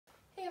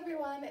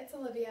everyone, it's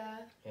Olivia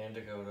and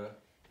Dakota,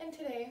 and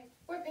today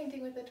we're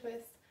painting with a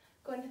twist.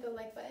 Go into the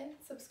like button,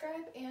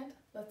 subscribe, and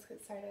let's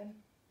get started.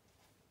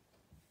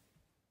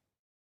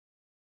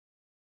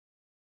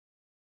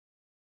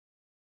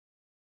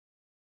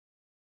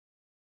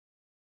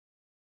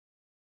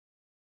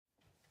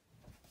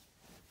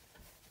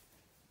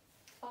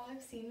 All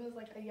I've seen was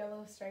like a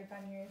yellow stripe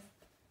on yours.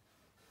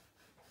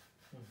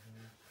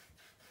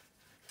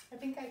 I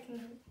think I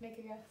can make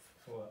a guess.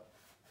 What?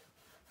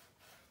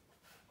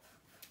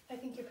 I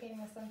think you're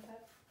painting a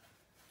sunset.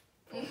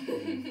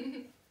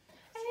 Hey!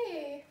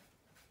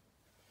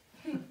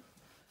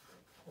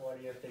 Why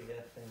do you have to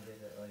guess and get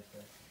it like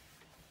that?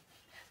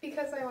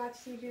 Because I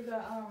watched you do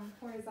the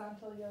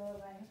horizontal yellow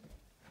line.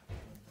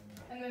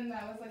 And then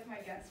that was like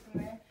my guess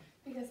from there.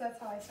 Because that's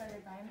how I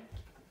started mine.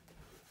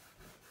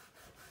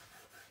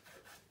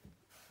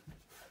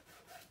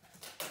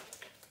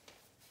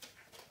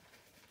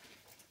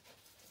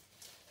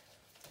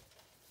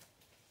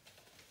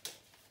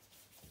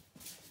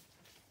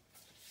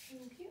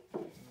 Thank you.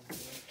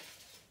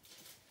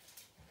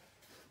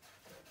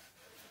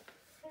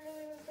 I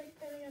really was like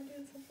planning on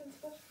doing something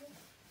special.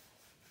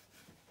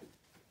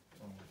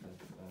 Oh,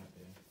 that's not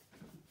big.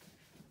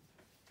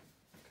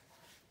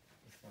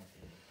 It's not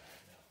big.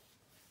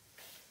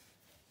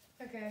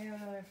 Okay, I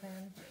have another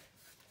plan.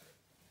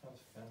 How's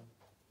it fun?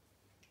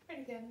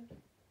 Pretty good.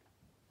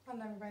 I'll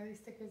never buy these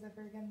stickers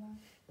ever again though.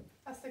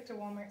 I'll stick to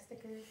Walmart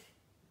stickers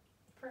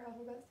for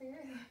alphabet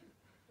stickers.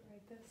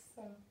 Write this,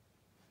 so.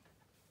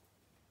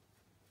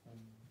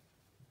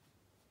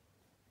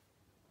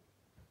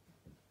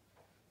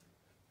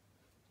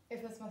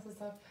 If this messes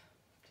up,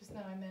 just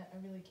know I meant a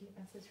really cute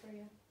message for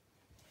you.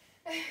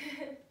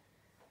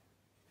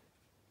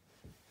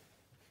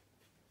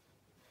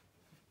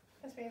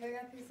 That's right, I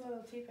got these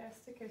little cheap ass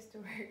stickers to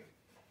work.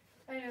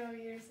 I know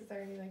yours is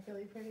already like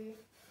really pretty.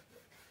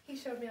 He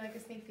showed me like a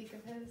sneak peek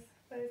of his,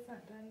 but it's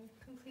not done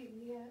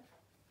completely yet.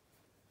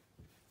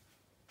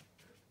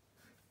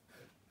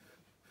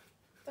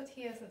 But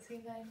he hasn't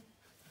seen mine.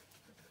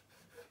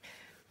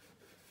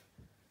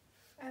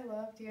 I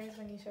loved yours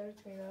when you showed it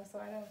to me though, so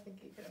I don't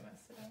think you could have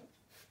messed it up.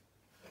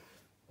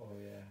 Oh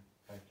yeah,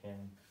 I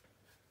can.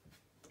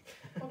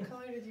 What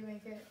color did you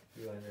make it?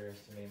 You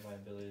underestimate my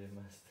ability to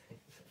mess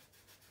things up.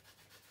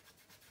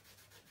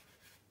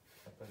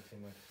 I put too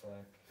much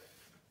black.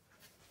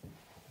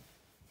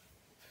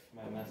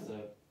 Might mess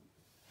up.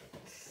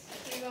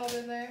 Leave all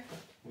in there.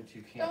 Which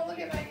you can't. Don't look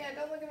at mine yet.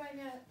 Don't look at mine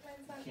yet.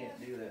 Mine's not You can't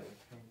yet. do that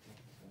with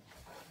painting.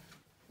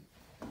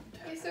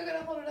 You're still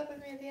gonna hold it up with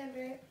me at the end,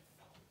 right?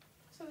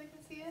 So they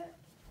can see it.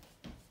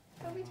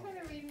 Don't be trying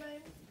to read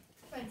mine.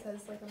 Mine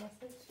says like a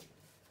message.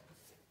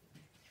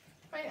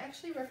 Mine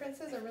actually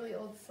references a really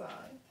old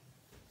song.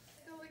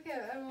 Oh, look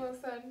at it. I'm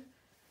almost done. I'm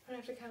gonna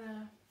have to kind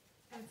of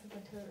add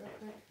something to it real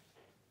quick.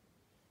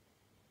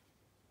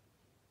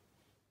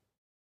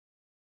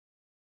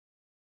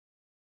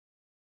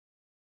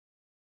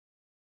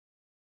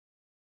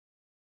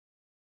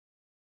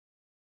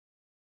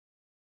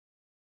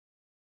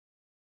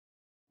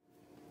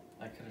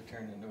 I could have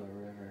turned it into a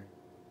river.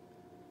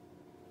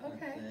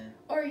 Okay. Like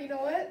Or you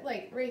know what?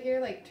 Like right here,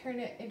 like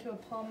turn it into a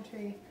palm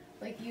tree.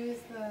 Like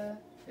use the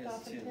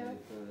dolphin tail.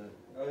 Late for that.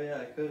 Oh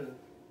yeah, I could have.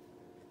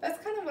 That's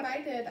kind of what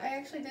I did. I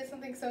actually did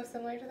something so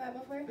similar to that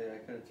before. Yeah, I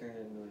could have turned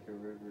it into like a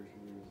river so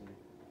there was like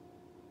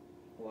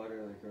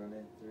water like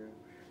running through.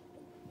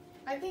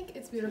 I think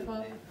it's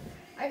beautiful.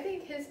 I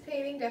think his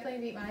painting definitely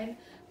beat mine.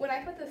 When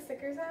I put the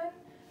stickers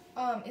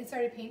on and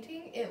started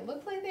painting, it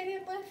looked like they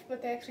didn't lift,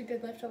 but they actually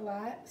did lift a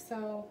lot.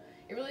 So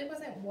it really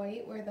wasn't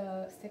white where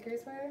the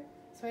stickers were.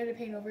 So I had to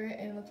paint over it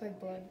and it looked like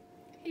blood.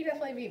 He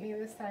definitely beat me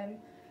this time.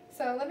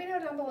 So let me know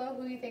down below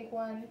who you think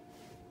won.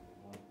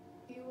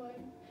 You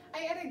won.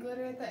 I added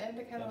glitter at the end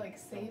to kind of like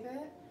save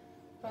it.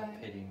 But Don't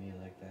pity me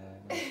like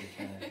that. I know what you're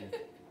trying to do.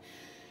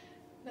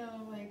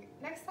 No, like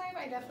next time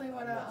I definitely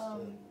want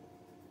to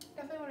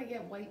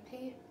get white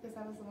paint because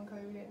that was the one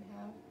color we didn't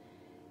have.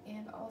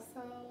 And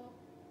also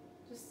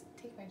just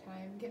take my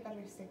time, get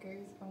better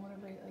stickers if I want to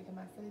write like a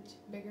message,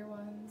 bigger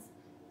ones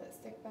that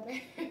stick better.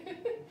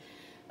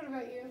 What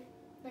about you?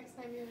 Next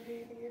time you ever do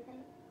anything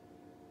different?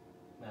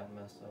 Not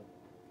mess up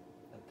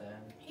at the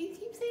end. He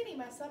keeps saying he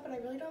messed up, but I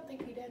really don't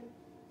think he did.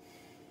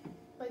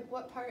 Like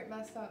what part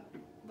messed up?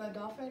 The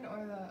dolphin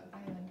or the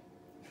island?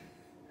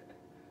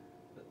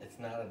 It's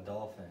not a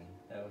dolphin.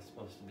 That was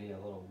supposed to be a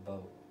little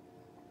boat.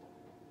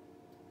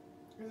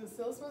 Was it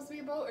still supposed to be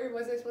a boat, or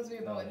was it supposed to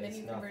be a boat and then it's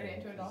you converted it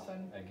nothing, into a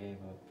dolphin? I gave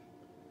up.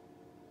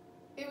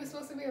 It was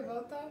supposed to be a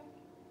boat though?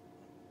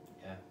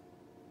 Yeah.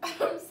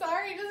 I'm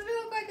sorry, doesn't it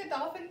look like a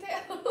dolphin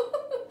tail?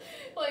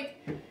 Like,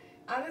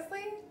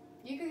 honestly,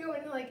 you could go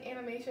into like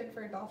animation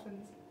for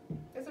dolphins.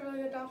 It's a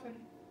really good dolphin.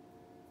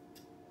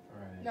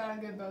 Alright. Not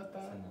a good boat though.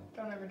 Enough.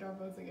 Don't ever draw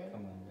boats again.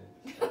 Come on,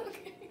 bitch.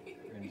 Okay.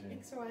 Cringing.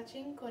 Thanks for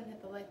watching. Go and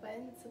hit the like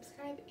button,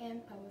 subscribe,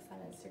 and follow us on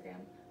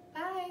Instagram.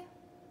 Bye!